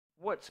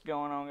What's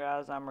going on,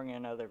 guys? I'm bringing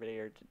another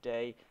video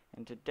today,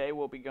 and today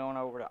we'll be going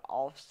over the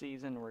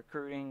off-season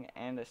recruiting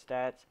and the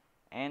stats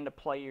and the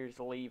players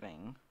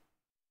leaving.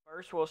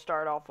 First, we'll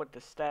start off with the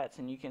stats,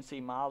 and you can see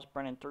Miles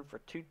Brennan threw for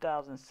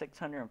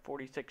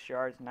 2,646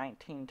 yards,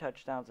 19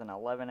 touchdowns, and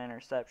 11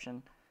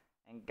 interceptions.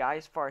 And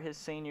Geisfar, his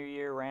senior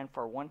year, ran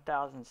for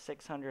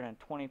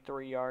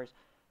 1,623 yards,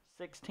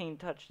 16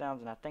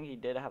 touchdowns, and I think he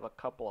did have a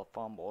couple of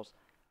fumbles.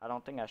 I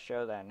don't think I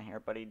show that in here,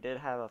 but he did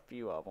have a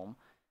few of them.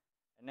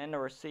 And then the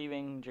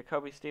receiving,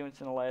 Jacoby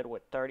Stevenson led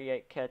with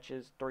 38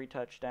 catches, 3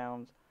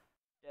 touchdowns.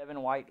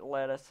 Devin White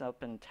led us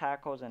up in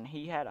tackles, and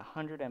he had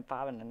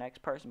 105, and the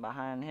next person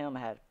behind him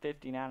had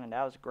 59, and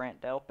that was Grant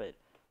Delpit.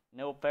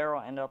 Neil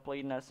Farrell ended up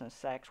leading us in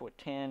sacks with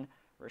 10.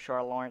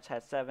 Rashard Lawrence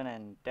had 7,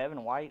 and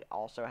Devin White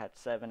also had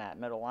 7 at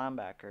middle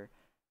linebacker.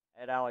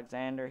 Ed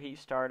Alexander, he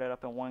started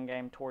up in one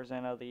game towards the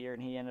end of the year,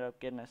 and he ended up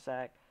getting a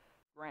sack.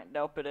 Grant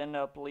Delpit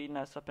ended up leading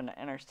us up in the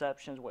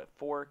interceptions with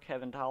 4.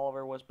 Kevin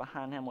Tolliver was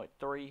behind him with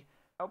 3.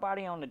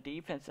 Nobody on the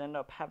defense ended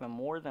up having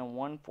more than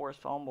 1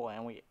 forced fumble,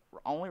 and we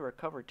only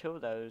recovered 2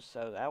 of those,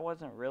 so that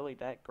wasn't really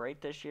that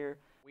great this year.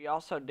 We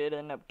also did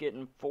end up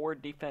getting 4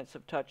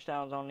 defensive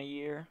touchdowns on the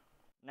year.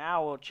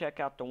 Now we'll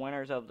check out the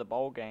winners of the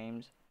bowl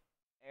games.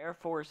 Air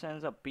Force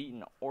ends up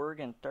beating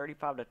Oregon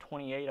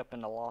 35-28 up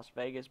in the Las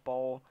Vegas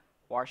Bowl.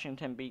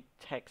 Washington beat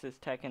Texas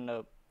Tech in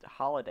the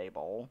Holiday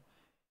Bowl.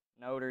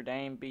 Notre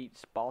Dame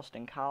beats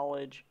Boston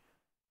College.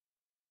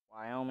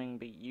 Wyoming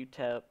beat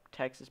UTEP.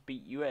 Texas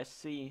beat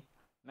USC.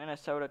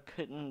 Minnesota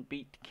couldn't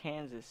beat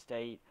Kansas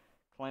State.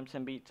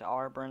 Clemson beats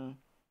Auburn.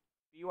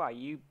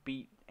 BYU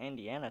beat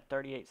Indiana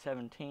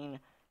 38-17.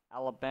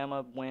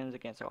 Alabama wins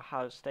against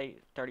Ohio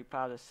State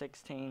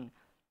 35-16.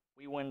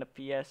 We win the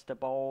Fiesta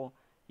Bowl.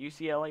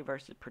 UCLA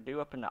versus Purdue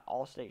up in the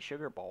All-State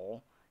Sugar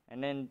Bowl.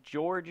 And then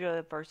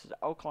Georgia versus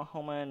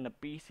Oklahoma in the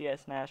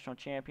BCS National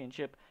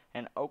Championship,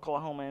 and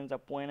Oklahoma ends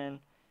up winning.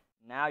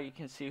 Now you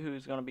can see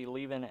who's going to be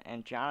leaving,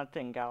 and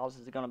Jonathan Giles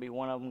is going to be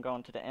one of them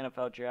going to the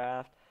NFL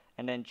draft.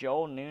 And then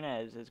Joel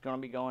Nunez is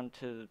going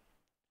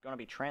to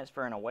be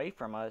transferring away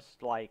from us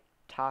like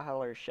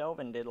Tyler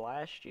Shelvin did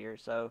last year.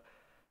 So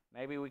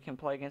maybe we can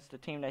play against the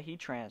team that he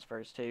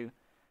transfers to.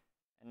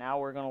 And now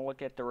we're going to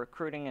look at the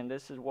recruiting, and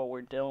this is what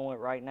we're dealing with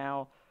right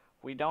now.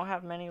 We don't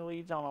have many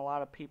leads on a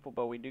lot of people,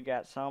 but we do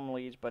got some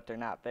leads, but they're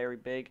not very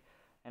big.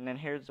 And then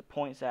here's the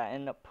points that I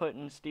end up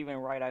putting. Stephen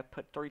Wright, I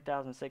put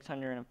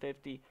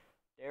 3,650.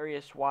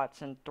 Darius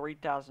Watson,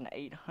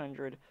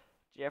 3,800.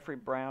 Jeffrey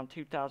Brown,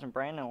 2,000.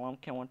 Brandon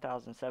Lumpkin,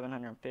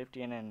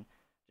 1,750. And then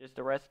just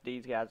the rest of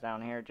these guys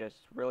down here just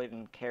really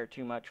didn't care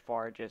too much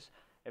for. Just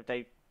if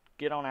they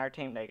get on our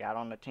team, they got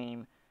on the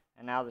team.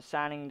 And now the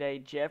signing day,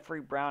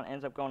 Jeffrey Brown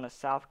ends up going to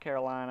South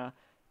Carolina.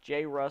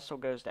 Jay Russell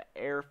goes to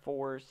Air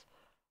Force.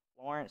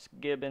 Lawrence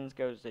Gibbons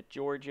goes to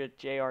Georgia.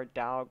 J.R.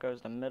 Dow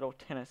goes to Middle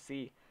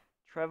Tennessee.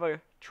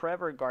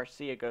 Trevor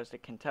Garcia goes to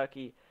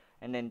Kentucky.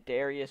 And then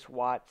Darius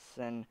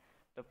Watson,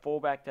 the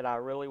fullback that I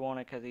really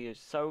wanted because he is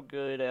so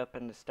good up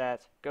in the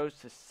stats, goes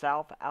to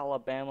South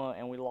Alabama,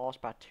 and we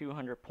lost by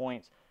 200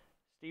 points.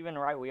 Stephen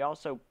Wright, we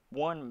also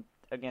won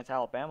against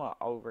Alabama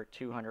over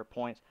 200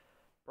 points.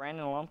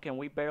 Brandon Lumpkin,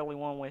 we barely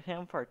won with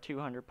him for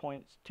 200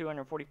 points,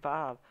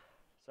 245.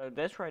 So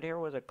this right here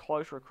was a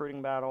close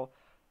recruiting battle.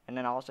 And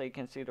then also you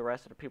can see the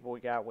rest of the people we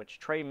got, which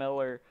Trey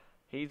Miller,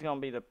 he's going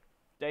to be the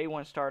day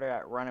 1 starter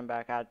at running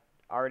back. I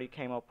already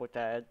came up with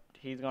that.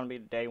 He's going to be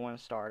the day 1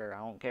 starter. I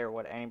don't care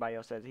what anybody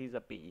else says. He's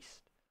a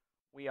beast.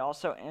 We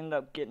also end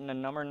up getting the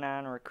number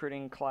 9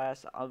 recruiting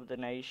class of the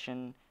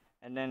nation.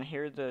 And then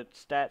here's the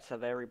stats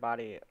of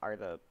everybody, or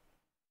the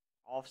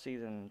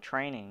off-season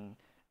training.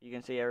 You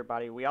can see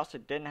everybody. We also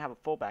didn't have a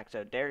fullback,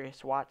 so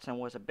Darius Watson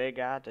was a big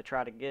guy to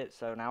try to get.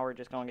 So now we're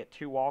just going to get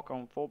 2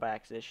 walk-on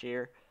fullbacks this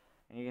year.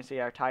 And you can see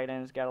our tight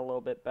ends got a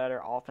little bit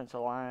better.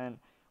 Offensive line,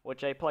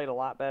 which they played a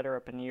lot better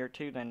up in year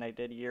 2 than they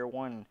did year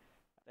 1.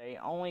 They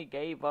only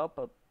gave up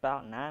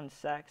about 9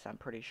 sacks, I'm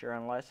pretty sure,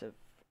 unless if,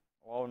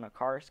 well,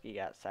 Nakarski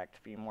got sacked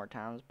a few more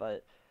times.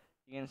 But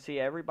you can see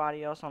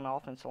everybody else on the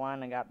offensive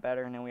line that got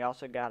better. And then we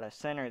also got a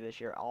center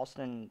this year,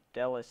 Austin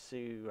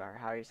Delasu, or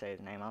how you say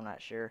his name, I'm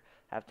not sure.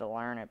 Have to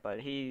learn it. But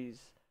he's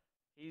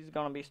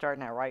going to be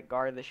starting at right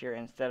guard this year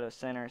instead of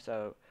center,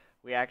 so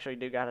we actually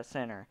do got a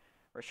center.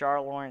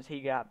 Rashard Lawrence, he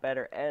got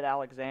better. Ed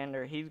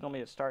Alexander, he's going to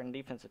be the starting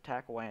defensive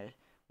tackle,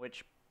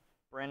 which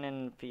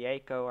Brennan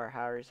Fiaco, or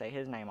however you say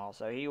his name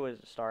also, he was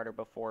a starter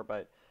before,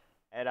 but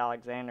Ed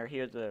Alexander, he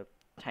was a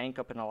tank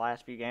up in the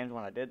last few games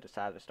when I did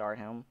decide to start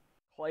him.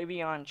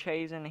 Clavion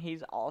Chazen,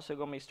 he's also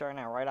going to be starting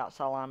at right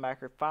outside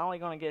linebacker. Finally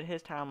going to get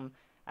his time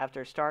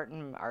after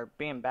starting or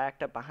being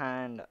backed up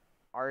behind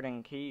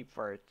Arden Key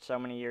for so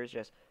many years,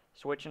 just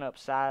switching up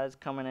size,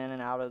 coming in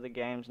and out of the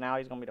games. Now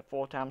he's going to be the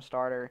full-time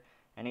starter.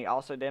 And he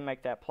also did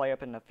make that play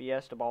up in the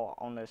Fiesta Bowl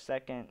on the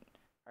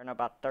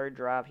about 3rd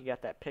drive. He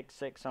got that pick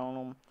 6 on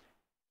him.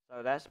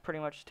 So that's pretty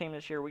much the team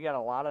this year. We got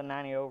a lot of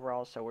 90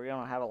 overalls, so we're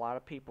going to have a lot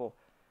of people.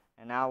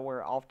 And now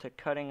we're off to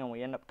cutting, and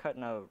we end up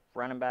cutting a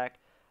running back.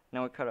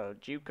 Then we cut a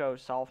JUCO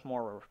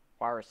sophomore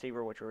wide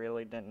receiver, which we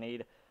really didn't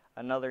need.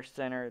 Another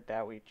center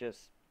that we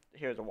just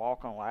he was a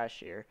walk-on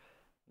last year.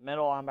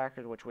 Middle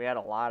linebackers, which we had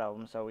a lot of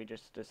them, so we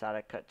just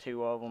decided to cut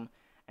 2 of them.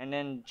 And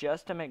then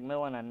Justin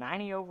McMillan, a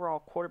 90 overall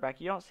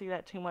quarterback. You don't see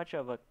that too much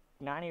of a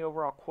 90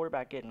 overall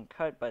quarterback getting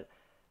cut, but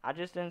I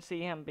just didn't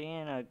see him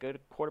being a good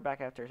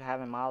quarterback after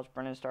having Miles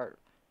Brennan start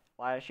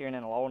last year, and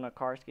then Lowell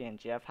Nakarski and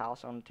Jeff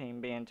House on the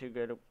team being 2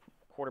 good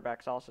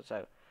quarterbacks also.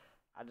 So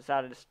I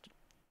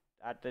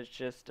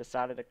just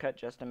decided to cut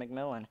Justin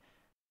McMillan.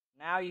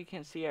 Now you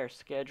can see our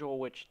schedule,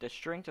 which the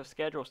strength of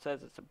schedule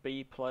says it's a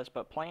B plus,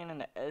 but playing in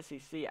the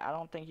SEC, I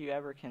don't think you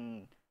ever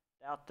can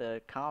doubt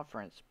the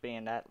conference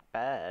being that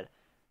bad.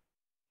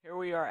 Here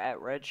we are at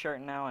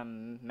redshirt now,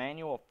 and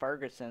Manuel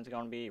Ferguson's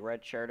going to be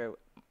redshirted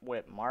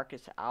with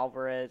Marcus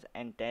Alvarez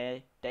and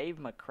Dave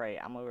McCray.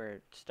 I'm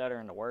over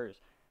stuttering the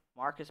words.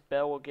 Marcus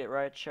Bell will get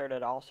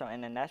redshirted also,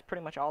 and then that's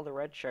pretty much all the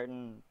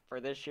redshirting for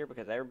this year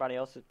because everybody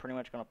else is pretty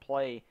much going to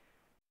play.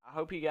 I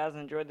hope you guys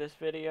enjoyed this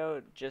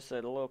video. Just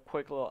a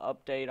quick little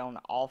update on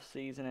the off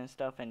season and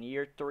stuff, and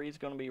year 3 is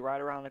going to be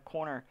right around the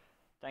corner.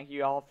 Thank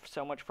you all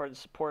so much for the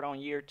support on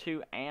year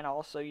 2 and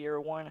also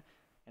year 1.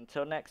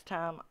 Until next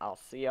time, I'll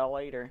see y'all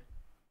later.